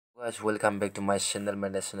Guys, welcome back to my channel. My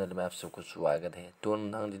channel में आप सबको स्वागत है। तो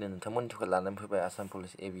नोंथां नोंथांमोननि थाखाय लानानै फैबाय Assam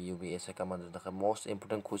police AB UB SI कामान्ड'नि थाखाय मोस्ट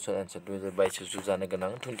इम्पोर्टेन्ट कुइसन एन्सार 2022 जानो गोनां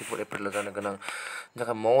 24 एप्रिलाव जानो गोनां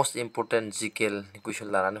थाखाय मोस्ट इम्पोर्टेन्ट जिकेल कुइसन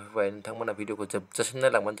लानानै फैबाय। नोंथांमोना भिडिअखौ जोबजासिम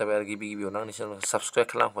नायलांबानो जाबाय आरो गिबियावनो आंनि चेनेलखौ साबस्क्राइब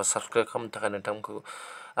खालामोबा साबस्क्राइब खालामनो थाखाय नोंथांमोनखौ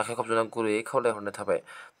आखाइ खबजों गुरैयै खावलायहरनाय थाबाय।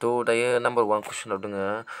 तो दायो नम्बर 1 कुइसनाव दोङो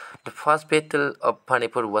The first battle of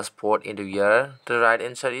Panipur was fought in the year. The right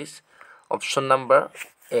answer is option number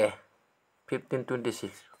A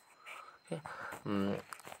 1526. Okay.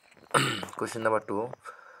 Question number 2.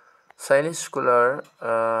 Chinese scholar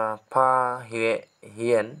Pa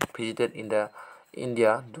Hien visited India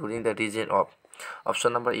during the reign of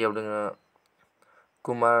option number A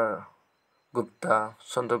Kumar Gupta,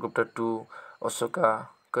 Chandragupta II, Ashoka,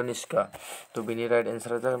 Kanishka. तो बिनी right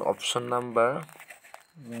answer जागोन option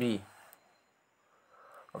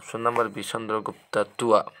number B Chandragupta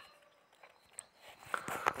II.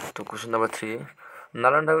 तो question number 3.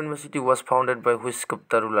 Nalanda University was founded by which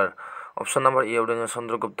Gupta ruler? Option number A दोङो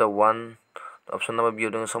Chandragupta I, option number B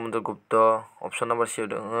दोङो Samudragupta, option number C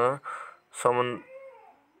दोङो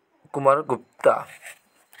Kumar Gupta.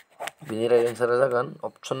 बिनि right answer जागोन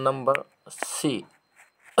option number C.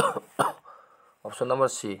 Option number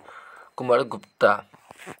C Kumar Gupta.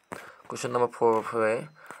 Question number 4.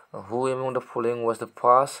 Who among the following was the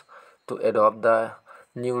first to adopt the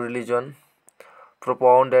new religion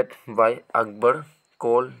propounded by Akbar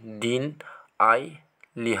called Din-i-Lahi?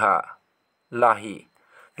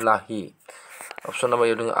 Option number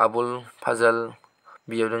A दोङो Abul Fazal, B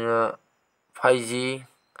दोङो Faizi,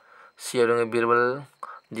 C दोङो Birbal,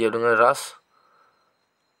 D दोङो Ras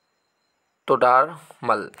Todar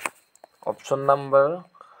Mal. Option number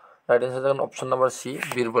right answer जागोन option number C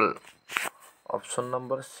Birbal. Option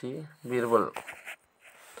number C Birbal.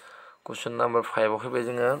 Question number 5 फैबाय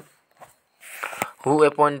जोङो Who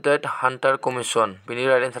appointed Hunter Commission? बिनि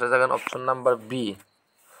right answer जागोन option number B.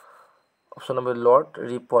 Option number Lord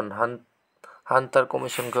Ripon. Hunter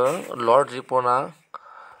Commission को Lord Riponआ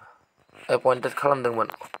appointed खालामदोंमोन.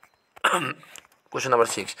 Question number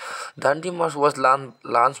 6. Dandi March was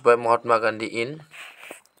launched by Mahatma Gandhi in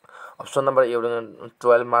option number A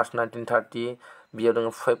 12 March 1930, B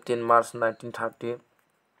 15 March 1930,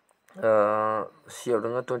 C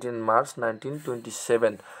 20 March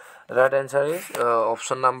 1927. Right answer is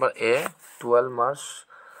option number A 12 March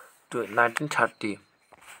 1930.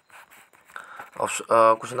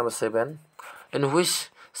 Question number 7. In which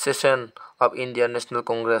session of Indian National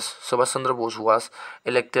Congress Subhash Chandra Bose was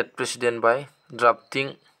elected president by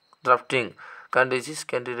drafting Gandhi's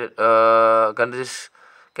candidate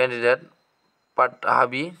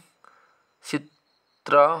Pattabhi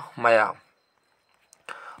Sitramaya?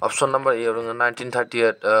 Option number A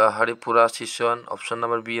 1938 Haripura session, option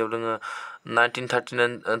number B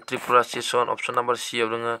 1939 Tripura session, option number C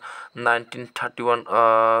 1931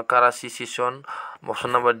 Karachi session,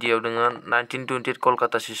 option number D 1928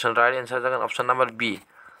 Kolkata session. Right answer जागोन option number B.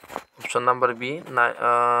 Option number B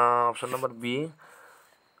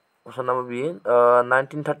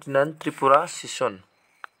 1939 Tripura session.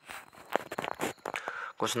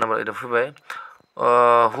 Question number 8 फैबाय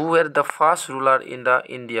who were the first ruler in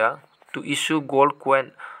India to issue gold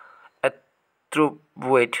coin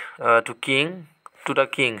attributed to the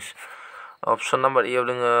kings? Option number A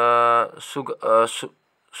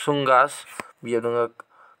Sungas, B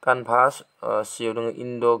Canvas, C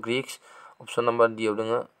Indo-Greeks, option number D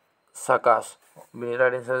Sakas. बिनि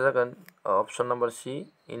right answer जागोन option number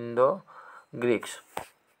C Indo-Greeks.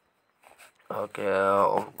 Okay,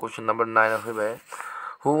 question number 9 फैबाय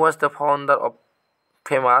who was the founder of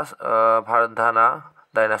famous Vardhana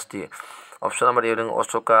dynasty? Option number A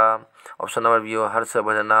Ashoka, option number B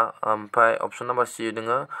Harshavardhana, option number C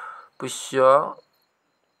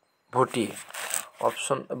Pushyabhuti.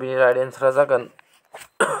 Option B right answer जागोन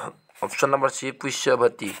option number C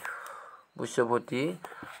Pushyabhuti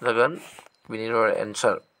जागोन बिनि right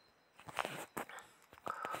answer.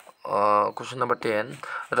 Question number 10.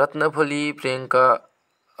 Ratnavali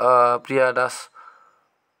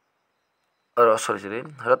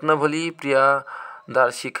Ratnavali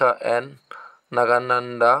Priyadarshika and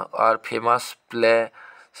Nagananda are famous plays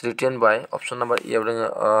written by option number A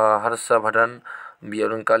Harshavardhan, B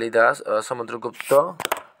Kalidas, Samudragupta,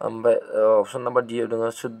 option number D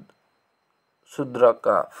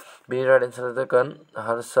Sudraka. B right answer जागोन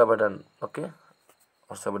Harshavardhan. Okay,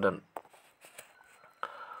 Harshavardhan.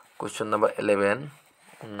 Question number 11.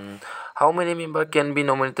 How many members can be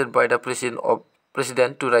nominated by the president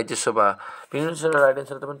to Rajya Sabha? Right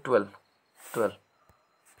answer 12.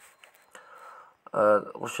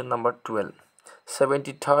 Question number 12.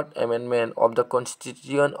 73rd Amendment of the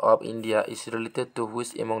Constitution of India is related to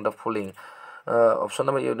which among the following? Option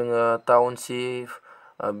number A dengan township,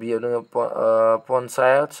 B dengan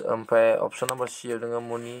panchayat, ओमफ्राय option number C dengan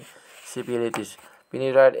municipalities.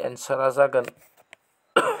 Bini right answer जागोन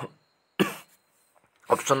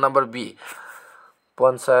option number B,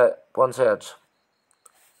 panchayat.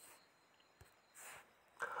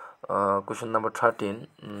 Question number 13.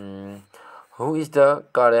 Who is the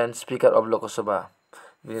current Speaker of Lok Sabha?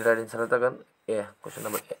 Bini right answer जागोन A.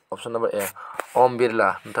 Option number A, Om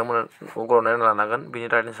Birla. नोंथांमोना उग्रावनानै लानांगोन. Bini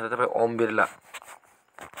right answer जाबाय Om Birla.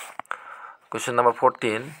 Question number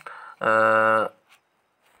 14.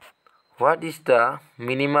 What is the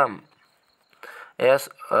minimum as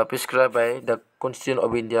prescribed by the Constitution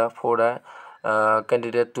of India for the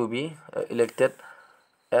candidate to be elected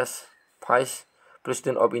as Vice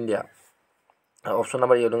President of India? Option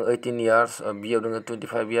number A 18 years, B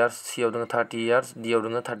 25 years, C 30 years, D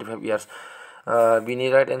 35 years.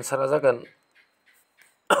 Bini right answer जागोन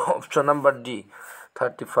option number D,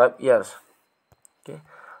 35 years. Okay.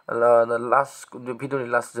 The last video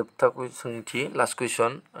last last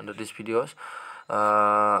question under this videos.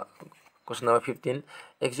 Question number 15.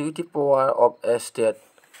 Executive power of a state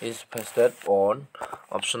is vested on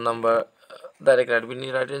option number direct right. We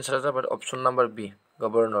need right answer, but option number B,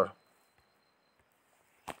 governor.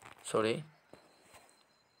 Sorry.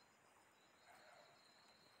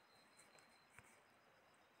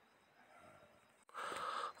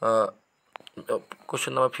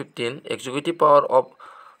 Question number 15. Executive power of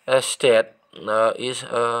a state is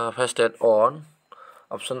vested on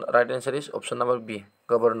option right answer is option number B,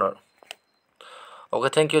 governor. Okay,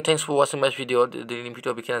 thank you. Thanks for watching my video. Dining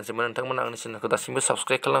video bikin nontonमोन आंनि channel खौ दासिमबो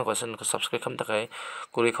subscribe खालामाखै channel खौ subscribe खालामनो थाखाय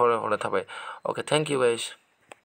गुरै खावलायहरनाय थाबाय. Okay, thank you guys.